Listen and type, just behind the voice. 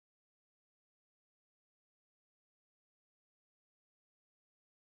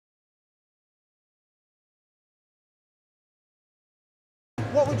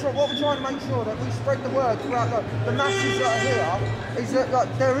what we're trying to make sure that we spread the word throughout the masses that are here is that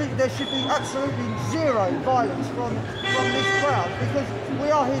there should be absolutely zero violence from this crowd, because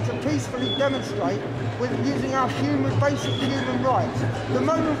we are here to peacefully demonstrate with using our basic human rights. The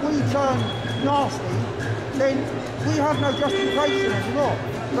moment we turn nasty, then we have no justification anymore.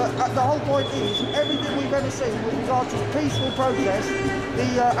 But the whole point is, everything we've ever seen with regard to peaceful protest,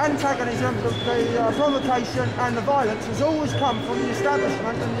 the antagonism, the provocation and the violence has always come from the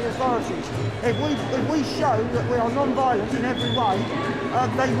establishment and the authorities. If we show that we are non-violent in every way,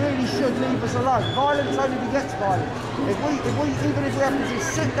 they really should leave us alone. Violence only begets violence. Even if we have to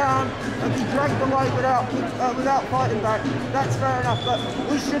just sit down and be dragged away without fighting back, that's fair enough. But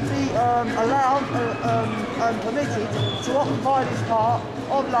we should be allowed and permitted to occupy this part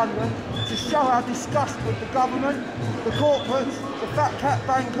of London to show our disgust with the government, the corporates, the fat cat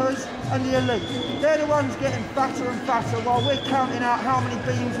bankers and the elite. They're the ones getting fatter and fatter while we're counting out how many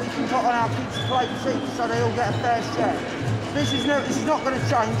beans we can put on our kids' plate seats so they all get a fair share. This is not going to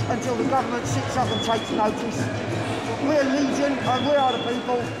change until the government sits up and takes notice. We're Legion and we are the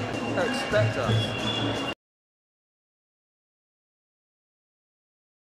people. Expect us.